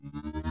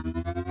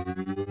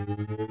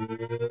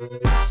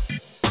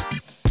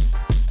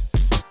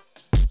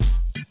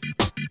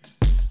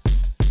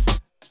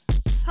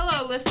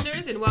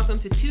listeners, and welcome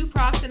to Two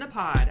Profs in a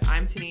Pod.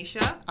 I'm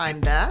Tanisha. I'm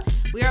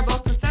Beth. We are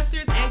both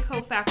professors and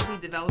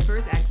co-faculty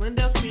developers at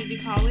Glendale Community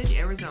College,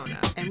 Arizona.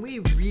 And we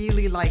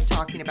really like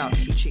talking about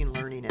teaching,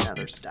 learning, and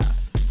other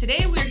stuff.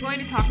 Today we are going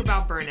to talk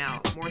about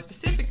burnout, more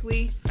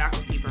specifically,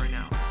 faculty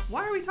burnout.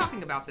 Why are we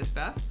talking about this,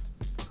 Beth?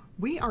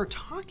 We are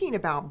talking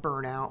about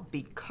burnout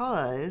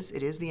because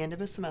it is the end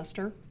of a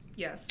semester.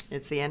 Yes.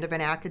 It's the end of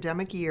an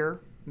academic year,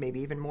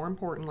 maybe even more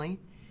importantly.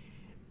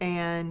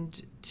 And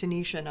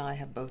Tanisha and I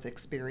have both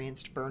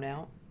experienced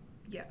burnout.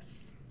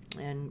 Yes.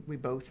 And we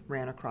both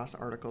ran across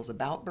articles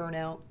about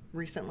burnout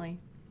recently.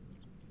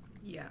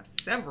 Yes,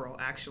 several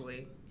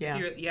actually.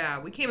 Yeah.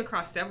 We came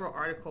across several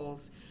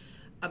articles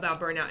about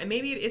burnout. And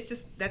maybe it's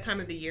just that time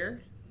of the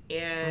year.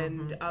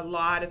 And a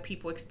lot of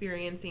people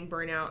experiencing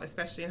burnout,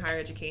 especially in higher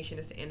education.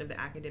 It's the end of the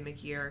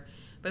academic year.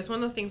 But it's one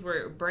of those things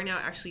where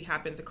burnout actually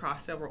happens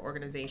across several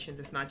organizations.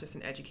 It's not just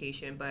in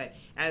education, but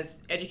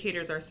as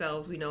educators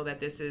ourselves, we know that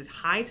this is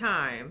high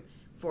time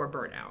for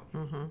burnout.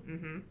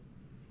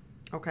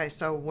 Okay,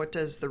 so what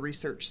does the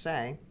research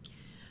say?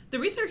 The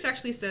research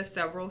actually says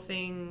several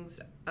things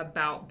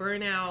about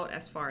burnout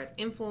as far as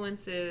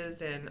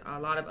influences and a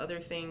lot of other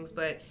things,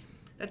 but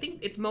I think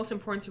it's most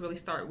important to really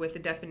start with the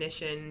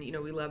definition. You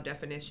know, we love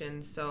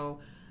definitions, so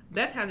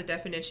Beth has a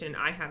definition,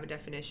 I have a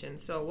definition.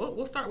 So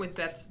we'll start with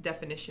Beth's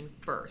definition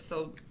first.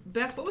 So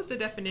Beth, what was the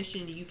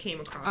definition you came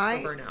across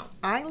for burnout?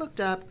 I looked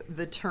up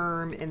the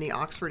term in the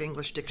Oxford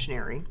English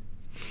Dictionary,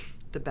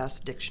 the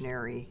best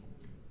dictionary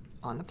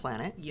on the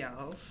planet.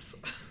 Yes.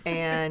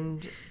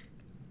 And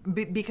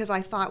because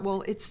I thought,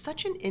 well, it's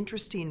such an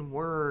interesting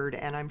word,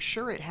 and I'm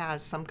sure it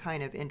has some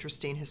kind of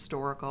interesting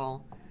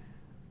historical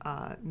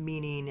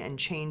meaning and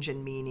change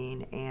in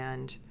meaning,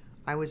 and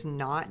I was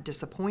not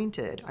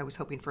disappointed. I was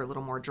hoping for a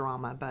little more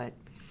drama, but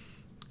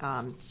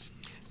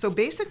so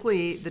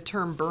basically the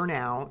term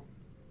burnout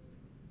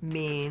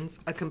means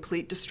a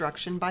complete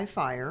destruction by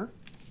fire,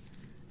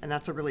 and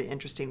that's a really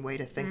interesting way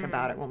to think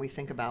about it when we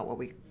think about what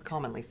we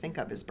commonly think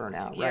of as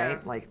burnout,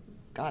 right? Like,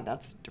 God,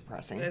 that's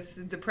depressing. It's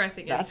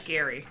depressing and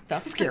scary.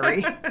 That's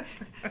scary.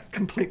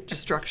 Complete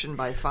destruction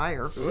by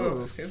fire.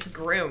 Ooh, it's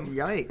grim.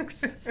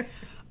 Yikes.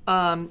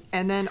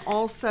 And then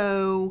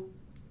also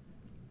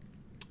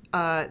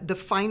the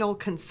final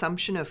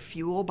consumption of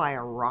fuel by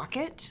a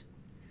rocket.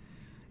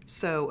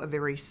 So a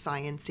very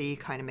science-y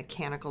kind of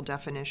mechanical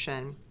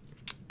definition.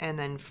 And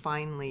then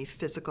finally,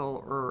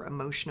 physical or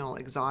emotional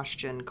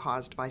exhaustion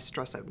caused by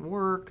stress at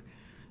work,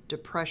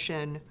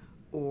 depression,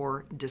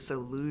 or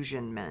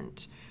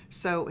disillusionment.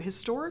 So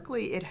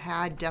historically, it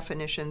had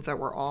definitions that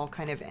were all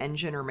kind of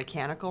engine or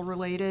mechanical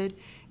related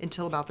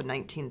until about the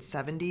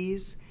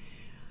 1970s.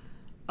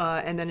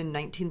 And then in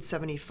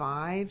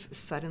 1975,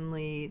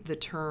 suddenly the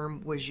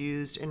term was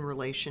used in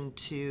relation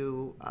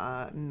to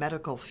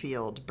medical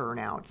field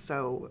burnout.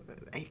 So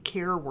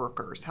care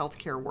workers,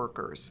 healthcare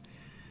workers,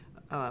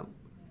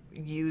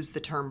 use the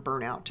term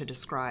burnout to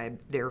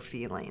describe their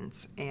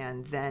feelings.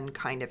 And then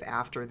kind of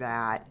after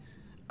that,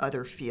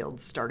 other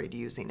fields started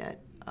using it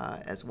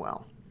as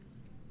well.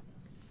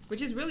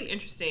 Which is really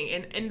interesting.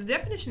 And the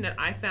definition that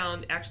I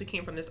found actually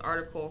came from this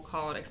article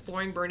called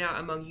Exploring Burnout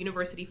Among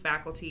University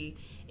Faculty,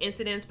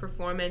 Incidents,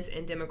 Performance,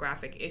 and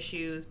Demographic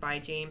Issues by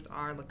James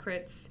R.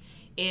 Lakritz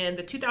in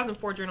the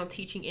 2004 journal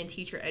Teaching and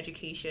Teacher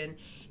Education.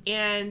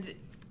 And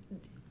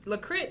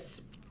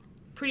Lakritz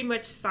pretty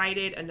much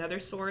cited another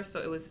source,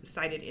 so it was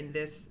cited in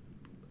this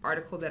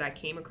article that I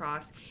came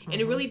across. And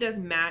it really does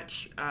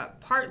match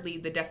partly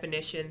the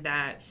definition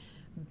that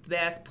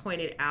Beth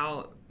pointed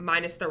out,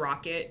 minus the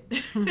rocket.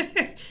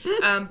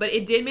 But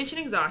it did mention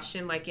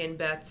exhaustion, like in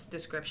Beth's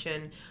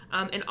description.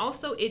 And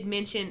also it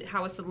mentioned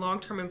how it's a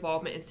long-term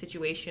involvement in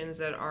situations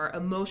that are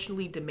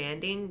emotionally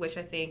demanding, which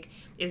I think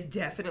is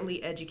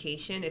definitely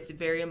education. It's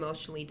very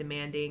emotionally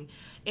demanding.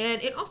 And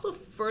it also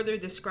further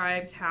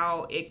describes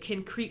how it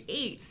can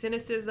create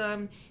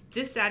cynicism,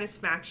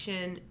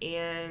 dissatisfaction,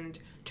 and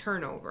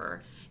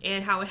turnover,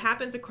 and how it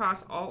happens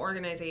across all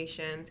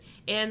organizations.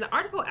 And the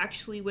article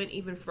actually went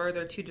even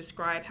further to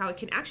describe how it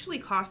can actually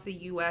cost the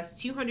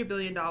U.S. $200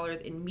 billion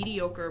in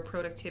mediocre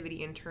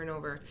productivity and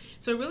turnover.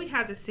 So it really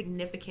has a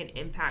significant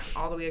impact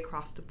all the way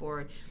across the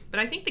board. But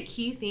I think the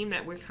key theme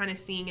that we're kind of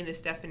seeing in this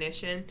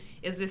definition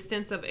is this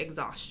sense of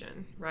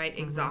exhaustion, right?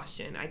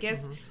 Exhaustion. I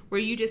guess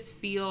where you just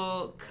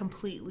feel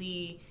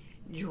completely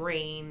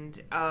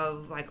drained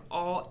of like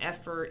all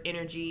effort,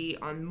 energy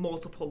on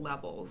multiple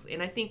levels.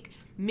 And I think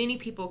many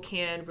people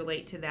can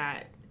relate to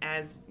that.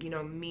 As you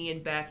know, me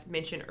and Beth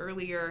mentioned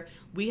earlier,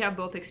 we have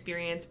both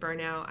experienced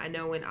burnout. I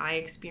know when I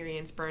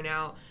experienced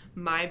burnout,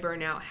 my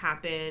burnout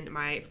happened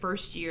my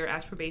first year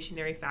as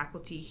probationary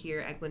faculty here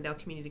at Glendale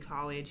Community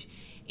College.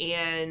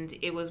 And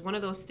it was one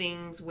of those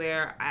things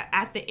where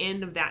at the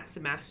end of that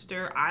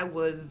semester, I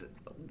was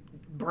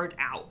burnt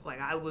out. Like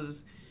I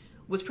was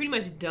pretty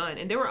much done,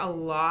 and there were a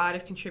lot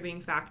of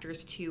contributing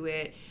factors to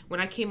it.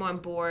 When I came on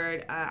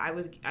board, I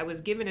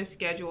was given a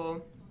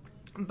schedule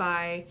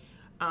by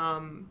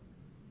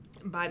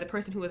by the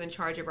person who was in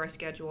charge of our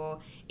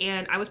schedule.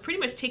 And I was pretty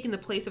much taking the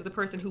place of the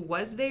person who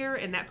was there,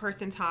 and that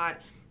person taught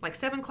like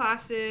 7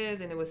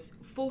 classes, and it was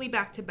fully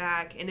back to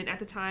back. And then at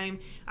the time,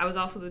 I was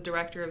also the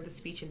director of the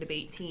speech and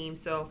debate team.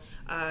 So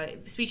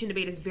speech and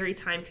debate is very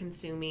time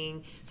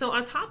consuming. So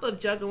on top of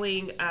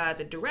juggling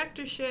the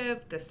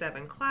directorship, the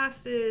 7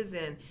 classes,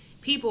 and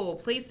people,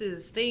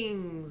 places,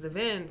 things,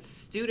 events,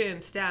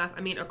 students, staff,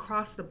 I mean,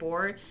 across the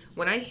board,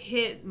 when I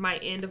hit my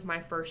end of my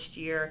first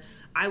year,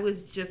 I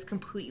was just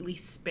completely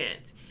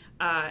spent.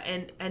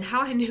 And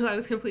how I knew I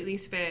was completely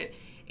spent,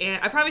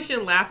 and I probably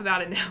shouldn't laugh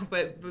about it now,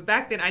 but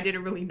back then I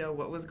didn't really know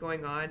what was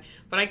going on.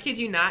 But I kid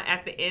you not,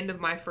 at the end of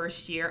my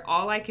first year,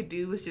 all I could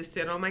do was just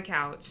sit on my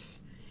couch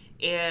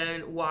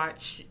and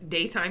watch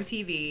daytime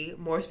TV.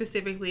 More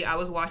specifically, I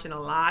was watching a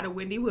lot of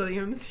Wendy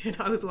Williams, and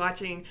I was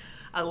watching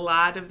a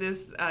lot of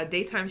this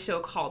daytime show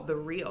called The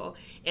Real.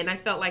 And I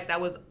felt like that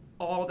was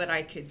all that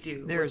I could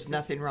do. There's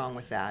nothing wrong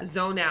with that.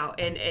 Zone out,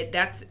 and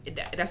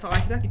that's all I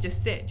could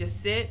just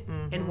sit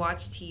and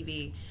watch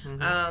TV.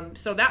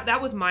 So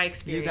that was my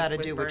experience. You got to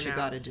with do burnout. what you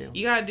got to do.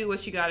 You got to do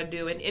what you got to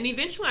do, and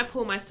eventually I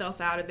pulled myself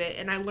out of it,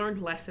 and I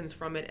learned lessons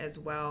from it as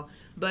well.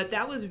 But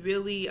that was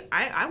really,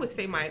 I would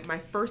say, my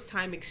first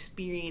time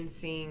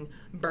experiencing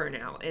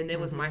burnout, and it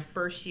was my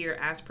first year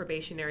as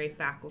probationary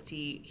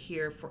faculty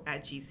here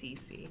at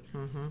GCC.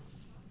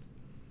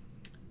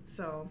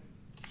 So,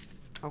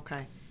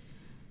 okay.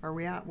 Are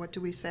we at what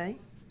do we say?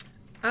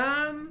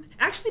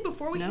 Actually,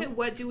 before we hit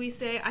what do we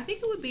say, I think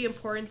it would be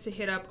important to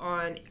hit up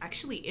on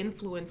actually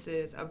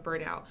influences of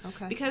burnout.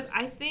 Okay. Because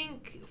I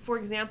think, for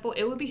example,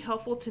 it would be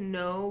helpful to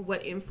know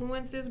what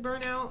influences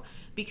burnout,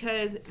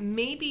 because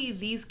maybe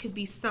these could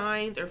be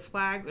signs or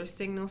flags or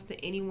signals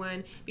to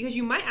anyone, because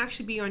you might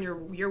actually be on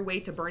your way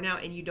to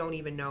burnout and you don't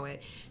even know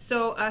it.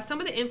 So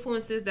some of the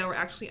influences that were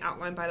actually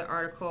outlined by the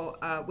article,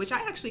 which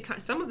I actually,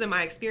 some of them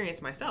I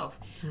experienced myself.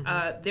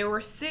 There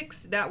were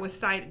 6 that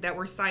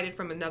were cited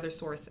from another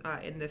source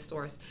in this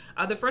source.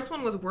 The first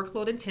one was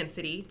workload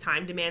intensity,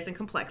 time demands, and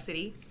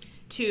complexity.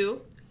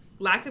 2,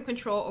 lack of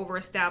control over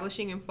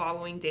establishing and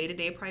following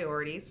day-to-day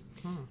priorities.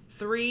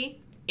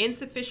 3,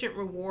 insufficient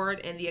reward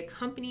and the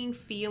accompanying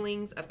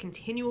feelings of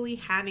continually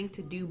having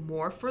to do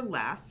more for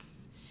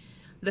less.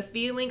 The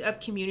feeling of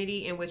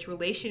community in which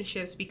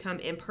relationships become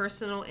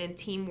impersonal and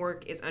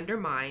teamwork is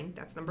undermined.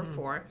 That's number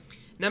 4.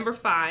 Number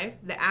 5,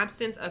 the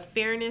absence of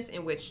fairness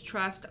in which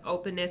trust,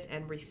 openness,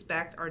 and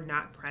respect are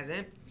not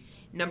present.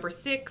 Number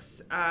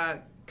 6,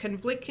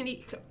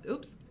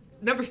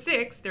 Number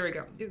 6, there we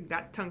go. Dude,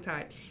 got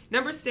tongue-tied.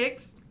 Number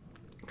 6,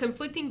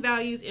 conflicting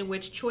values in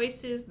which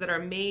choices that are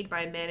made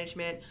by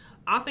management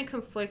often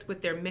conflict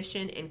with their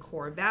mission and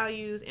core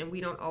values, and we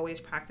don't always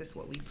practice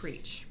what we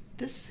preach.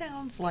 This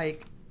sounds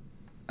like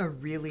a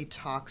really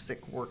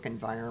toxic work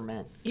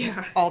environment.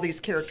 Yeah. All these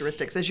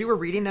characteristics. As you were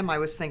reading them, I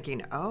was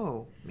thinking,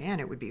 oh, man,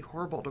 it would be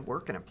horrible to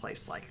work in a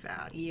place like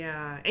that.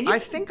 Yeah. And I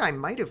think I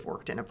might have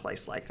worked in a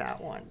place like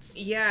that once.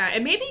 Yeah.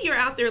 And maybe you're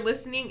out there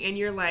listening and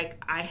you're like,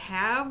 I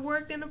have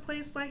worked in a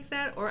place like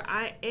that, or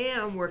I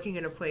am working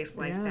in a place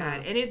like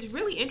that. And it's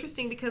really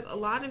interesting because a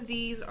lot of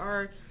these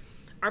are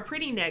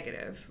pretty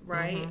negative,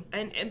 right?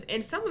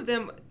 And some of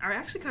them are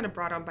actually kind of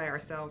brought on by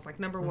ourselves. Like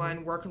number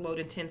 1, workload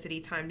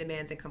intensity, time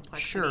demands, and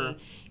complexity. Sure.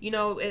 You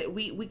know,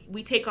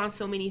 we take on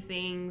so many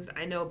things.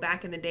 I know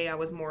back in the day I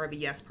was more of a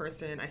yes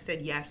person. I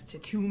said yes to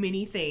too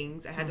many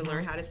things. I had to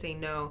learn how to say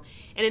no.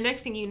 And the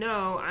next thing you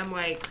know, I'm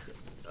like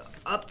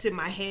up to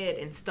my head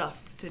in stuff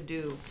to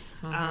do.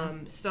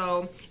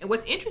 So, and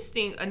what's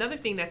interesting, another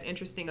thing that's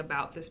interesting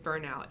about this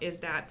burnout is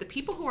that the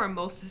people who are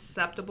most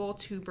susceptible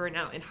to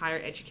burnout in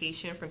higher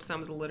education, from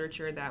some of the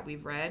literature that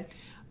we've read,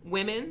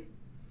 women,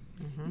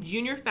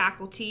 junior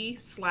faculty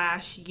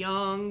 /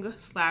 young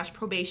 /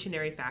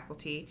 probationary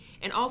faculty,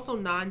 and also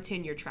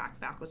non-tenure track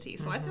faculty.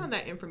 So I found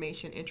that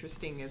information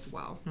interesting as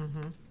well.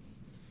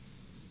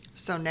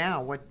 So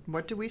now,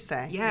 what do we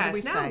say? Yes,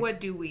 what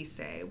do we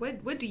say?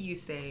 What do you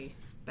say,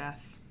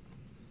 Beth?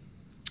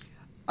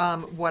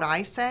 What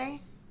I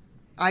say,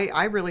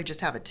 I really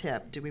just have a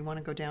tip. Do we want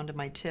to go down to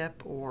my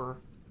tip, or?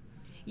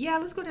 Yeah,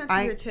 let's go down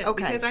to your tip.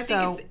 Okay, because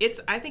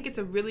I think it's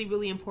a really,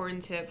 really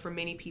important tip for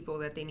many people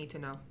that they need to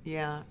know.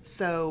 Yeah.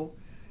 So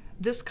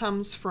this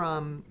comes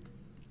from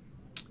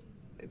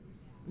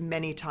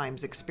many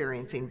times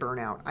experiencing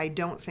burnout. I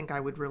don't think I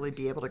would really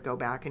be able to go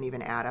back and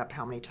even add up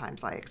how many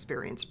times I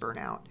experienced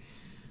burnout,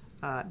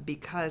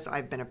 because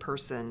I've been a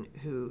person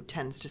who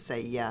tends to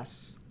say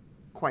yes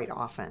quite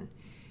often.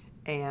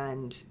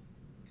 And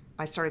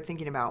I started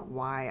thinking about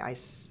why I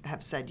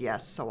have said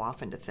yes so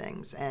often to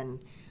things. And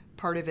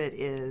part of it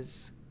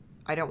is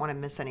I don't want to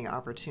miss any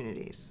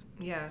opportunities.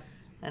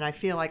 Yes. And I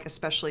feel like,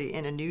 especially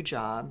in a new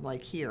job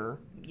like here,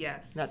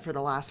 yes, that for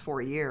the last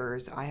 4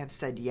 years, I have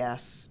said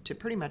yes to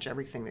pretty much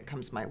everything that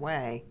comes my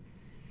way.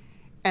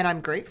 And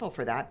I'm grateful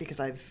for that because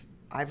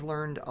I've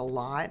learned a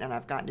lot and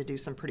I've gotten to do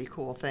some pretty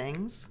cool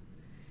things.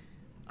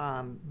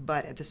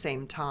 But at the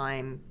same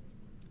time,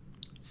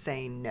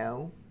 saying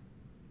no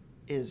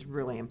is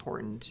really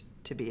important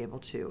to be able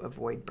to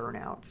avoid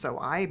burnout. So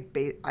I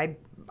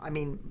I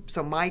mean,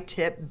 so my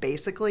tip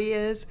basically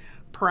is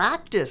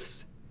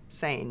practice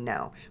saying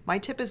no. My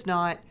tip is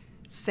not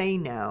say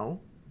no,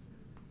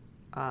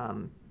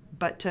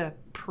 but to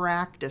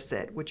practice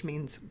it, which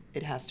means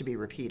it has to be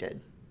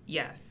repeated.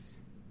 Yes.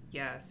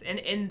 Yes.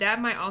 And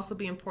that might also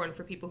be important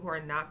for people who are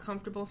not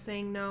comfortable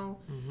saying no.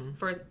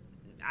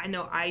 I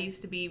know I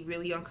used to be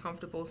really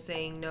uncomfortable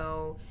saying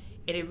no,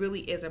 and it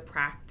really is a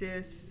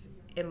practice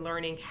in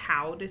learning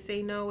how to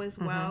say no as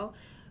well.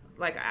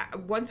 Like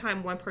one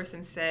time, one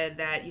person said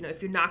that,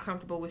 if you're not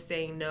comfortable with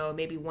saying no,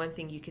 maybe one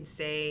thing you can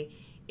say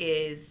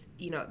is,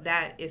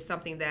 that is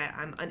something that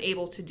I'm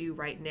unable to do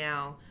right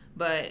now,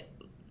 but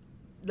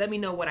let me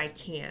know what I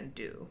can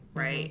do,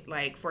 right?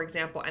 Like, for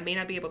example, I may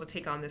not be able to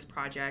take on this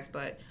project,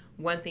 but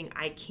one thing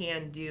I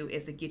can do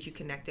is to get you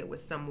connected with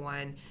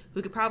someone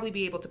who could probably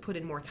be able to put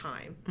in more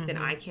time than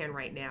I can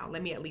right now.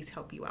 Let me at least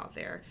help you out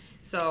there.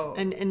 So,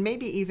 and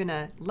maybe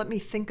even let me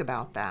think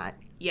about that.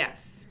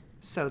 Yes.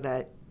 So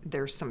that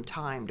there's some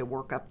time to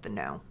work up the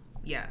no.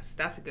 Yes,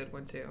 that's a good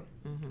one too.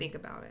 Think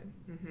about it.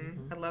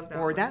 I love that.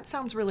 Or one. that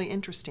sounds really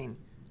interesting.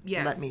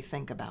 Yes. Let me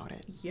think about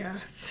it.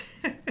 Yes.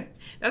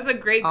 That's a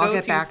great I'll go-to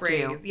get back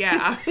phrase. to you.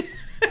 Yeah.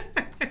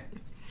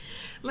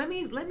 Let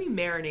me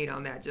marinate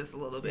on that just a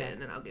little bit,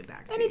 and then I'll get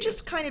back to you. And it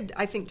just kind of,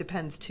 I think,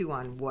 depends too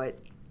on what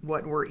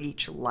we're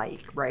each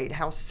like, right?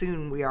 How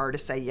soon we are to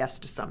say yes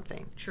to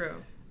something.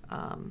 True.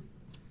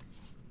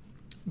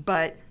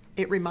 But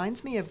it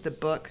reminds me of the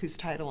book whose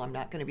title I'm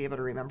not going to be able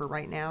to remember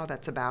right now.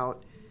 That's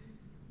about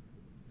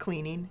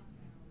cleaning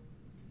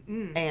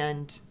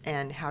and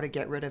how to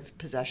get rid of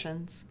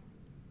possessions.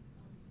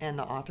 And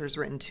the author's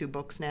written 2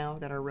 books now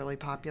that are really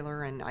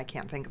popular, and I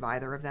can't think of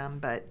either of them,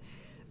 but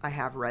I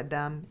have read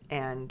them.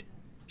 And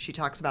she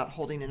talks about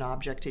holding an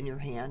object in your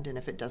hand, and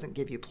if it doesn't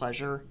give you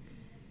pleasure,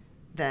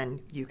 then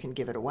you can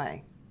give it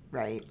away,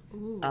 right?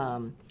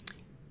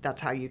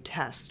 That's how you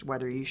test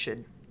whether you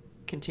should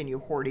continue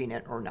hoarding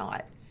it or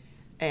not.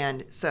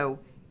 And so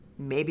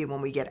maybe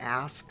when we get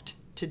asked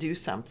to do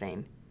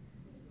something,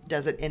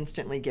 does it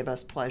instantly give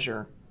us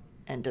pleasure?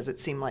 And does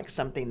it seem like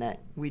something that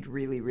we'd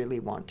really,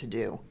 really want to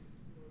do?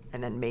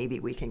 And then maybe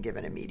we can give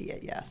an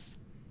immediate yes.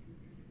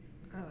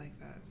 I like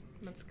that.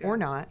 That's good. Or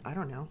not. I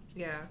don't know.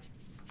 Yeah.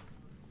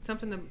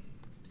 Something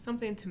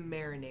to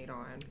marinate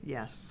on.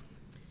 Yes.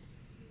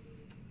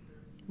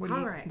 What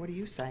do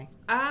you say?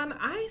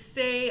 I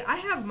say I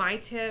have my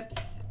tips,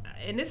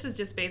 and this is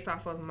just based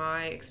off of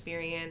my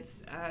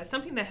experience.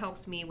 Something that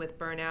helps me with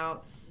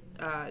burnout.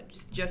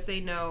 Just say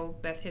no.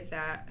 Beth hit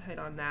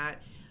on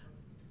that.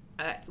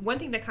 One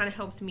thing that kind of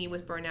helps me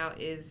with burnout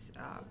is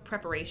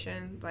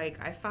preparation. Like,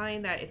 I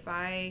find that if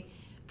I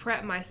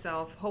prep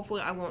myself,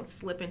 hopefully I won't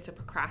slip into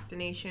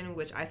procrastination,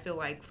 which I feel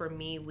like for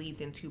me leads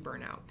into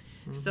burnout.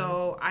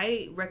 So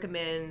I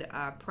recommend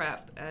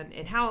prep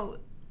and how,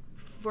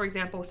 for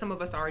example, some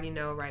of us already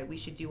know, right, we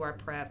should do our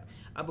prep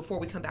before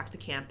we come back to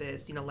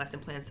campus, lesson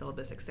plan,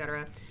 syllabus,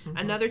 etc.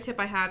 Another tip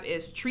I have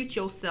is treat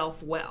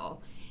yourself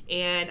well.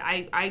 And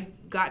I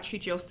got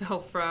treat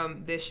yourself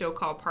from this show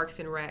called Parks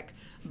and Rec.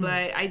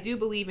 But I do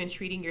believe in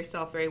treating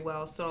yourself very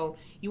well. So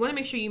you want to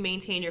make sure you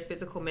maintain your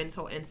physical,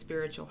 mental, and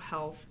spiritual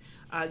health.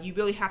 You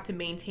really have to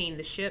maintain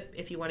the ship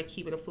if you want to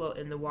keep it afloat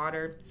in the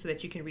water so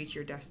that you can reach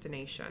your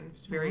destination.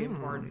 It's very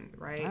important,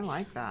 right? I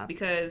like that.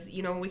 Because,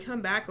 when we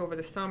come back over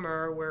the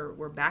summer,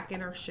 we're back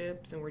in our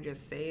ships and we're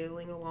just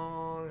sailing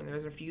along, and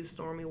there's a few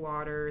stormy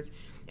waters.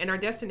 And our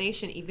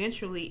destination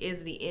eventually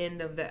is the end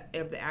of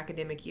the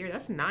academic year.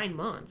 That's 9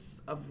 months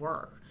of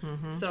work.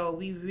 So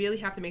we really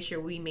have to make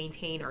sure we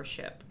maintain our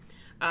ship.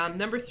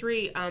 Number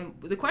 3,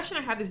 the question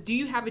I have is, do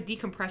you have a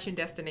decompression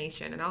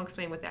destination? And I'll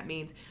explain what that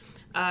means.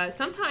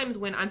 Sometimes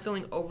when I'm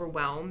feeling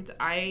overwhelmed,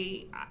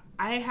 I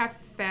have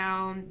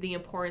found the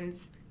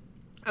importance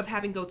of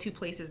having go-to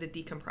places to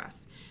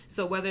decompress.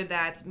 So whether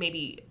that's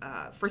maybe,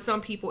 for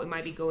some people, it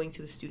might be going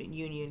to the student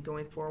union,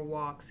 going for a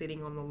walk,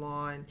 sitting on the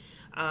lawn.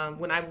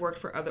 When I've worked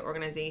for other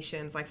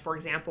organizations, like, for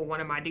example,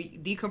 one of my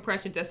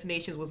decompression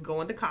destinations was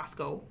going to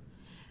Costco,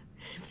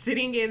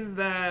 sitting in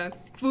the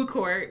food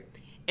court,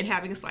 and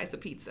having a slice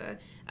of pizza.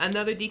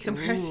 Another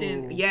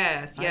decompression. Ooh,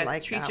 yes.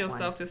 like Treat that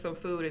yourself one. to some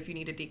food if you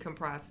need to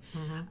decompress.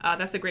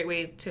 That's a great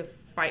way to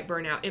fight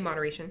burnout in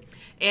moderation.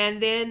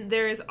 And then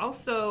there is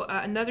also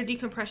another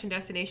decompression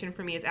destination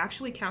for me is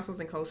actually Castles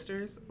and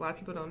Coasters. A lot of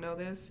people don't know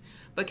this.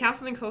 But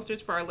Castles and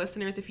Coasters, for our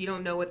listeners, if you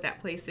don't know what that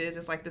place is,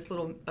 it's like this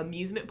little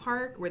amusement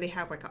park where they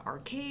have like an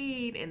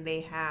arcade and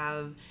they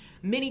have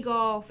mini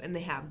golf and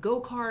they have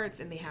go-karts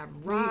and they have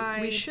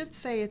rides. We should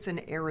say it's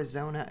an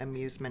Arizona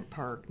amusement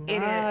park,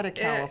 not a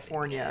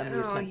California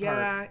amusement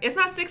park. It's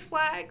not Six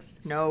Flags.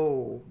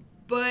 No.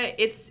 But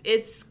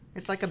it's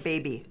like a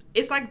baby.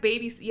 It's like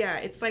babies. Yeah,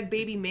 it's like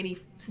baby mini.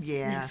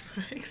 Yeah.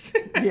 Six Flags.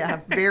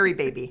 Yeah, very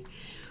baby.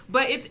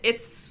 But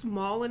it's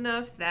small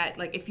enough that,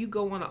 like, if you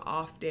go on an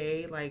off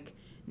day, like,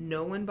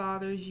 No one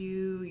bothers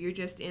you. You're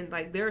just in,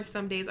 like, there are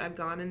some days I've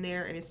gone in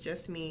there and it's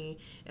just me,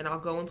 and I'll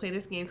go and play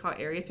this game called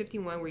Area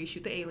 51 where you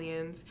shoot the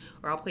aliens,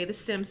 or I'll play The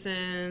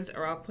Simpsons,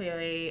 or I'll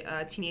play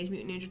Teenage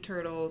Mutant Ninja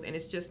Turtles, and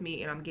it's just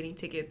me, and I'm getting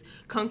tickets.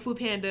 Kung Fu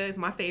Panda is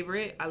my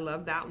favorite. I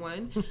love that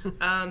one.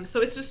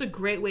 So it's just a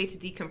great way to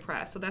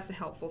decompress. So that's a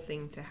helpful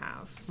thing to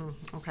have.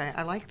 Okay,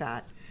 I like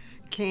that.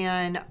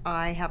 Can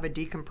I have a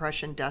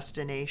decompression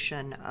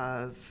destination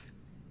of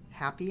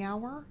happy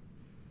hour?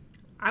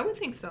 I would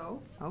think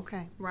so.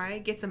 Okay.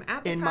 Right? Get some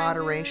appetizers. In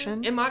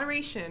moderation? In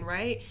moderation,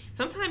 right?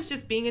 Sometimes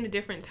just being in a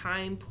different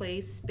time,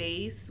 place,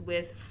 space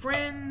with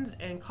friends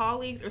and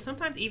colleagues, or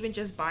sometimes even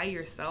just by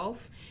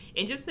yourself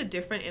in just a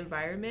different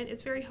environment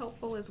is very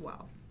helpful as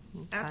well.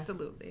 Okay.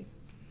 Absolutely.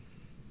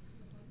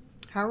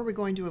 How are we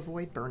going to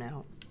avoid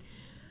burnout?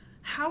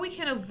 How we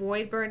can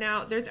avoid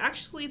burnout, there's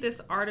actually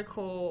this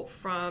article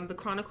from the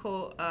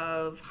Chronicle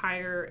of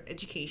Higher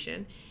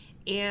Education,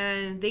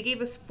 and they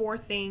gave us 4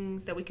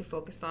 things that we could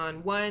focus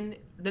on. One,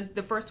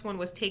 the first one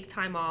was take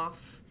time off,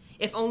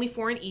 if only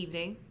for an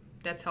evening.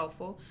 That's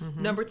helpful.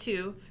 Number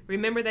 2,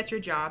 remember that your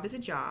job is a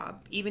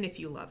job, even if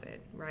you love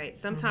it, right?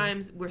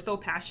 Sometimes we're so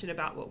passionate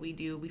about what we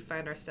do, we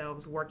find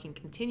ourselves working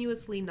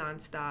continuously,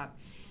 nonstop,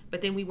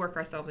 but then we work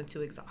ourselves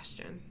into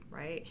exhaustion,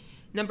 right?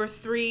 Number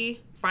 3,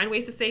 find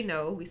ways to say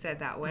no. We said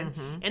that one.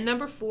 And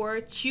number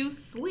 4, choose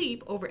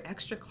sleep over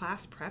extra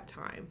class prep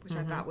time, which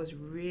I thought was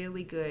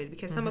really good,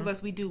 because some of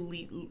us, we do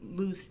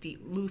lose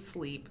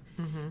sleep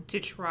to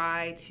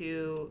try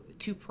to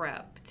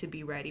prep, to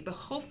be ready. But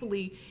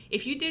hopefully,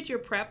 if you did your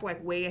prep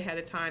like way ahead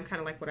of time,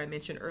 kind of like what I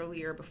mentioned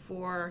earlier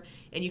before,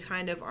 and you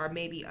kind of are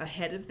maybe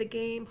ahead of the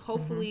game,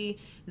 hopefully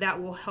that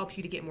will help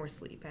you to get more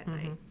sleep at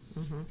night.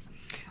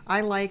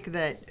 I like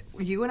that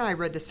you and I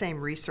read the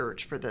same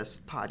research for this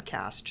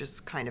podcast,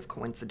 just kind of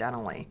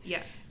coincidentally.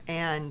 Yes.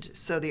 And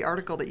so the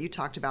article that you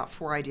talked about,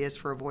 4 Ideas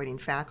for Avoiding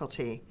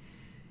Faculty,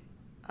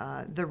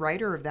 the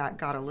writer of that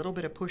got a little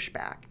bit of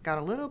pushback, got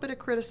a little bit of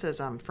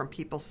criticism from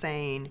people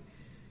saying,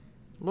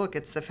 look,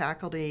 it's the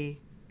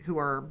faculty who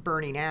are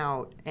burning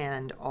out,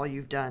 and all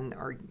you've done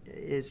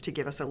is to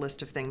give us a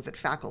list of things that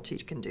faculty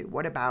can do.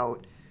 What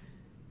about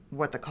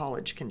what the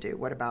college can do?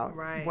 What about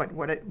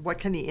what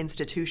can the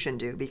institution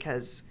do?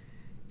 Because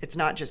it's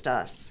not just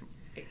us.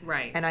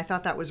 Right. And I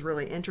thought that was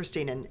really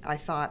interesting. And I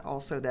thought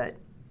also that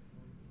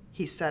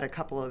he said a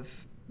couple of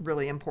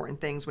really important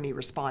things when he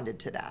responded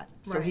to that.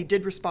 So he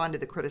did respond to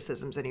the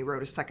criticisms, and he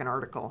wrote a second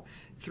article,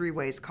 3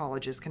 Ways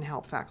Colleges Can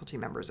Help Faculty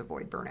Members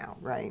Avoid Burnout,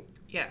 right?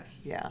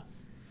 Yes. Yeah.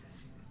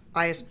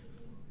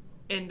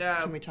 And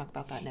can we talk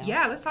about that now?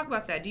 Yeah, let's talk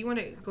about that. Do you want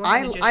to go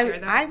ahead and just share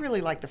that? I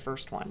really like the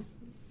first one,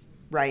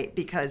 right?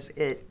 Because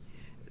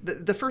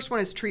the first one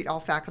is treat all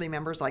faculty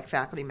members like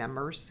faculty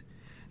members.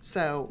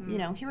 So,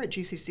 here at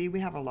GCC, we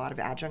have a lot of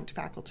adjunct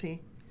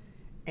faculty.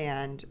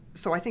 And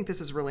so I think this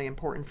is really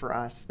important for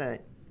us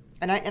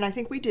and I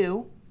think we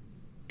do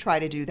try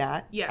to do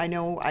that. Yes. I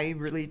know I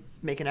really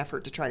make an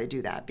effort to try to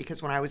do that,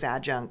 because when I was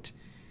adjunct,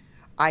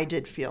 I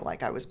did feel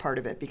like I was part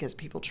of it because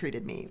people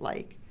treated me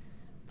like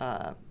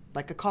a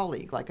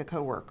colleague, like a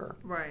coworker.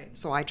 Right.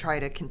 So I try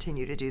to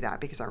continue to do that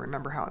because I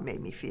remember how it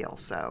made me feel.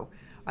 So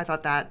I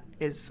thought that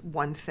is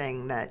one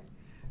thing that,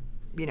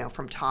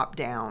 from top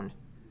down,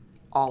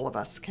 all of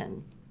us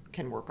can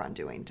work on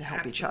doing to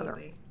help each other.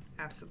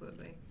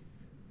 Absolutely.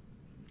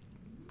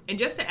 And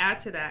just to add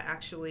to that,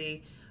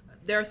 actually,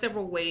 there are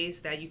several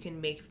ways that you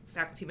can make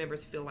faculty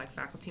members feel like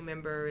faculty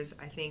members.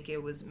 I think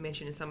it was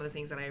mentioned in some of the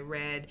things that I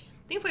read.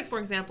 Things like, for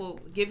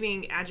example,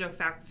 giving adjunct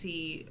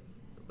faculty,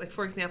 like,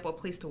 for example, a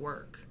place to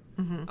work.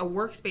 A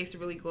workspace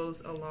really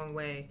goes a long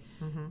way.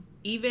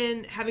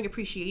 Even having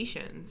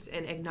appreciations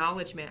and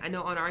acknowledgement. I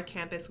know on our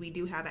campus we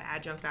do have an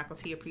adjunct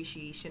faculty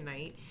appreciation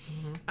night.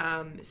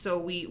 So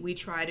we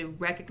try to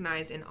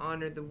recognize and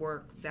honor the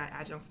work that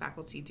adjunct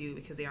faculty do,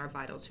 because they are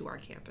vital to our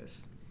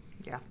campus.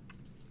 Yeah.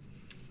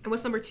 And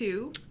what's number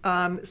 2?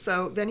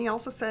 So then he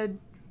also said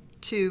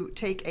to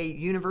take a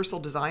universal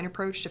design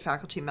approach to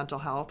faculty mental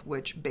health,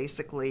 which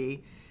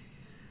basically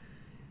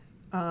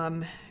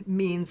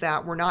means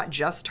that we're not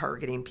just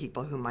targeting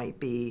people who might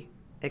be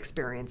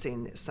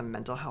experiencing some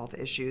mental health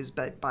issues,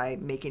 but by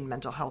making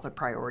mental health a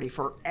priority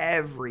for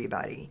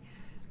everybody.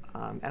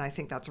 And I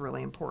think that's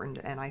really important.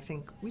 And I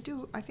think we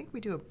do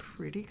a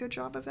pretty good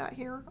job of that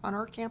here on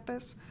our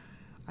campus.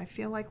 I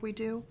feel like we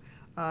do.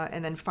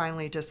 And then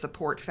finally, to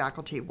support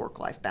faculty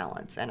work-life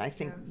balance. And I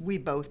think we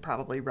both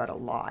probably read a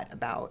lot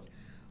about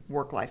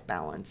work-life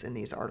balance in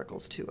these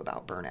articles too,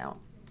 about burnout.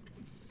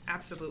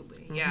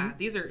 Absolutely. Yeah.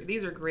 These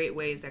are great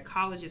ways that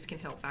colleges can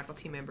help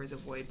faculty members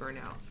avoid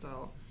burnout.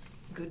 So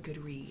good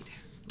read.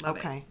 Love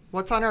okay. it.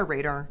 What's on our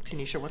radar,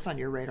 Tanisha? What's on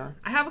your radar?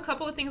 I have a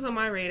couple of things on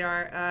my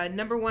radar.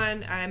 Number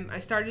one, I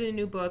started a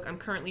new book. I'm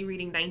currently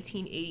reading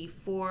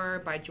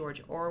 1984 by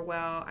George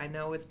Orwell. I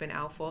know it's been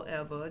out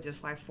forever,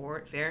 just like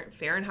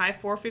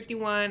Fahrenheit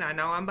 451. I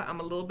know I'm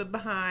a little bit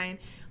behind,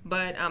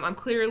 but I'm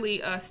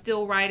clearly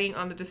still riding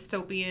on the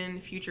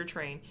dystopian future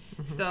train.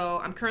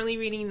 So I'm currently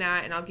reading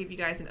that, and I'll give you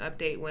guys an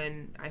update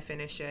when I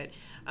finish it.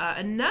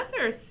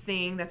 Another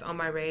thing that's on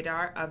my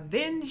radar,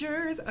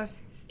 Avengers of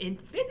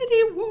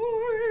Infinity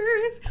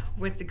Wars.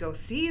 Went to go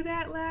see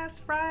that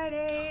last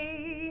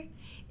Friday,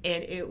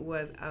 and it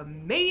was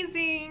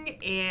amazing,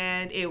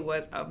 and it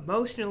was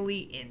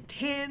emotionally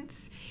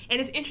intense.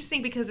 And it's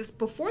interesting because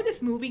before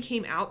this movie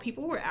came out,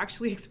 people were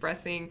actually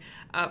expressing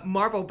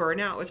Marvel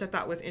burnout, which I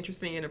thought was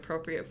interesting and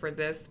appropriate for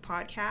this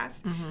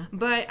podcast.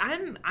 But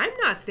I'm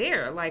not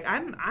there. Like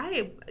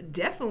I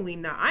definitely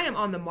not. I am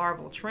on the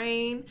Marvel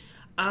train.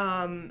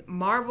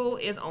 Marvel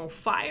is on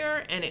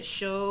fire, and it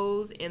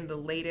shows in the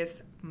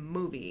latest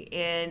movie,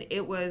 and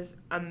it was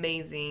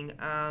amazing.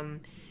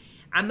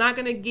 I'm not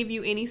going to give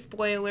you any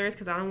spoilers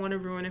because I don't want to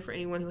ruin it for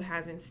anyone who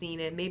hasn't seen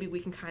it. Maybe we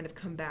can kind of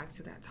come back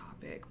to that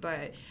topic,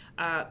 but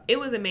it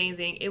was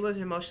amazing. It was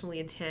emotionally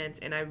intense,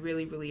 and I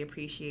really, really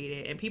appreciate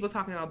it. And people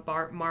talking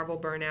about Marvel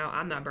burnout,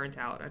 I'm not burnt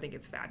out. I think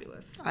it's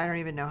fabulous. I don't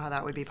even know how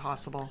that would be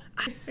possible.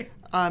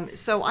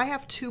 So I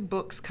have 2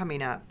 books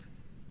coming up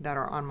that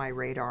are on my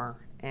radar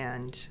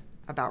and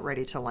about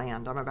ready to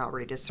land. I'm about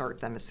ready to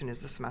start them as soon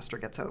as the semester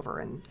gets over.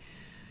 And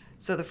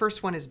so the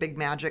first one is Big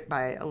Magic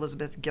by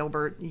Elizabeth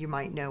Gilbert. You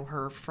might know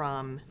her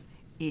from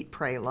Eat,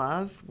 Pray,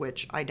 Love,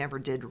 which I never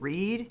did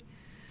read.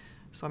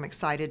 So I'm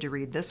excited to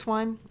read this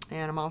one.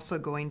 And I'm also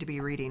going to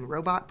be reading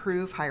Robot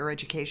Proof, Higher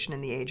Education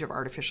in the Age of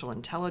Artificial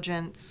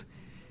Intelligence.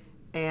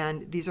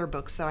 And these are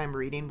books that I'm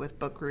reading with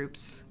book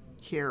groups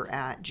here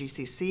at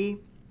GCC.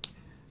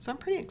 So I'm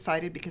pretty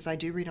excited because I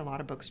do read a lot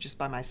of books just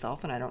by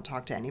myself and I don't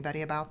talk to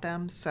anybody about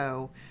them.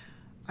 So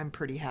I'm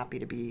pretty happy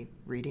to be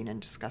reading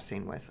and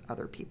discussing with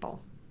other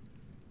people.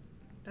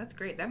 That's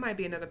great. That might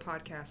be another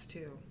podcast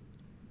too.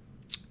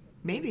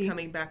 Maybe.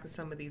 Coming back to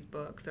some of these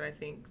books that I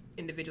think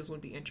individuals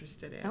would be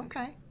interested in.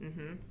 Okay.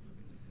 Mm-hmm.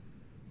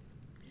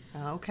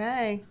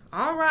 Okay.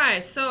 All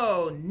right.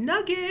 So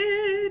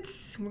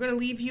nuggets. We're going to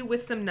leave you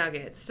with some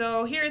nuggets.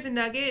 So here's a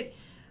nugget.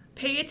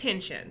 Pay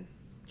attention.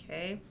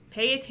 Okay.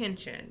 Pay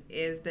attention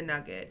is the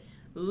nugget.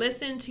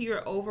 Listen to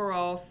your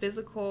overall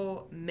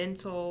physical,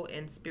 mental,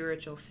 and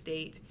spiritual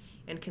state,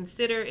 and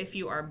consider if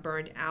you are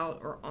burned out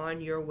or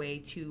on your way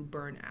to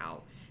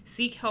burnout.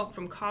 Seek help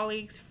from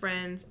colleagues,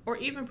 friends, or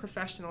even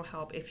professional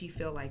help if you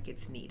feel like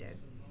it's needed.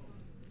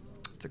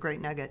 It's a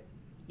great nugget.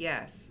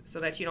 Yes,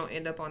 so that you don't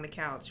end up on the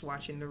couch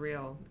watching The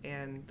Real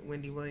and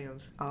Wendy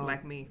Williams,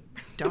 like me.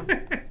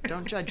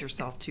 Don't judge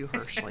yourself too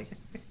harshly.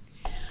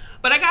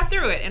 But I got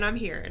through it, and I'm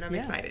here, and I'm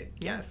excited.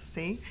 Yes.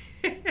 See?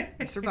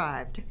 You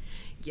survived.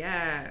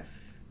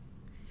 Yes.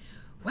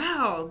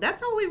 Well,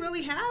 that's all we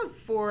really have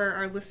for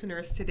our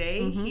listeners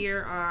today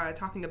here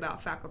talking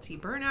about faculty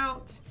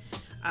burnout.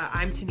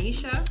 I'm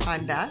Tanisha.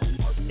 I'm Beth.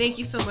 Thank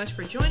you so much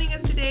for joining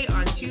us today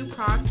on 2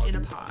 Profs in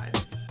a Pod.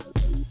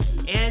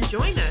 And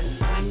join us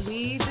when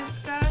we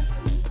discuss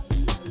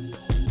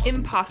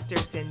imposter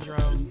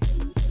syndrome.